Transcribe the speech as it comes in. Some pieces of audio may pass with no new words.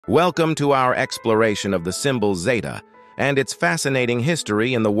Welcome to our exploration of the symbol zeta and its fascinating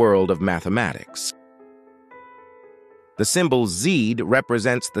history in the world of mathematics. The symbol z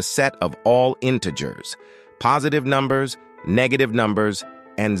represents the set of all integers, positive numbers, negative numbers,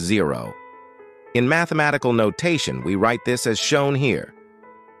 and zero. In mathematical notation, we write this as shown here.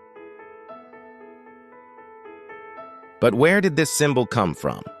 But where did this symbol come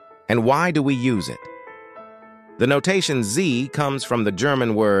from, and why do we use it? The notation z comes from the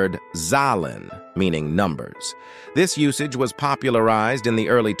German word Zahlen, meaning numbers. This usage was popularized in the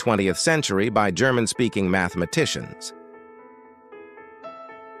early 20th century by German-speaking mathematicians.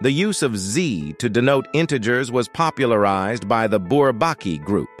 The use of z to denote integers was popularized by the Bourbaki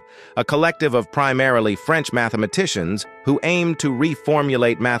group, a collective of primarily French mathematicians who aimed to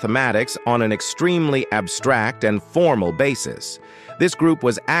reformulate mathematics on an extremely abstract and formal basis. This group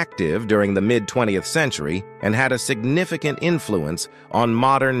was active during the mid-20th century and had a significant influence on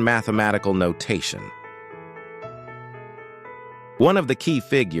modern mathematical notation. One of the key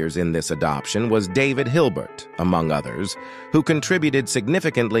figures in this adoption was David Hilbert, among others, who contributed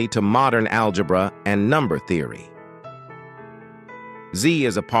significantly to modern algebra and number theory. Z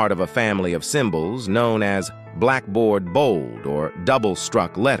is a part of a family of symbols known as blackboard bold or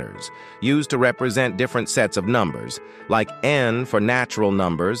double-struck letters, used to represent different sets of numbers, like N for natural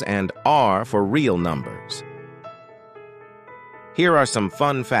numbers and R for real numbers. Here are some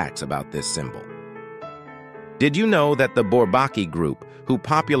fun facts about this symbol. Did you know that the Bourbaki group, who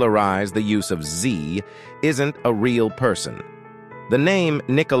popularized the use of Z, isn't a real person? The name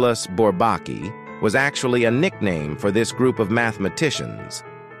Nicolas Bourbaki was actually a nickname for this group of mathematicians.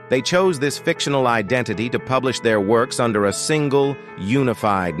 They chose this fictional identity to publish their works under a single,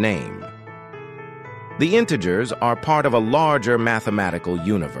 unified name. The integers are part of a larger mathematical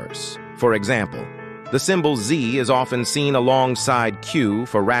universe. For example, the symbol Z is often seen alongside Q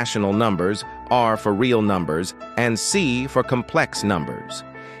for rational numbers, R for real numbers, and C for complex numbers.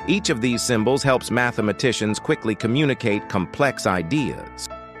 Each of these symbols helps mathematicians quickly communicate complex ideas.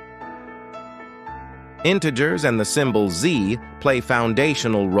 Integers and the symbol Z play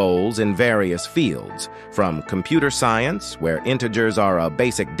foundational roles in various fields, from computer science, where integers are a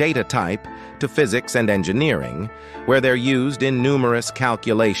basic data type, to physics and engineering, where they're used in numerous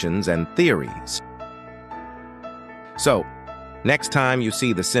calculations and theories. So, next time you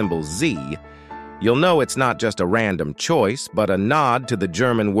see the symbol Z, you'll know it's not just a random choice, but a nod to the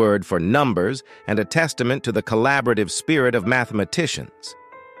German word for numbers and a testament to the collaborative spirit of mathematicians.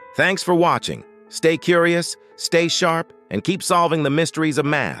 Thanks for watching. Stay curious, stay sharp, and keep solving the mysteries of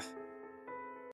math.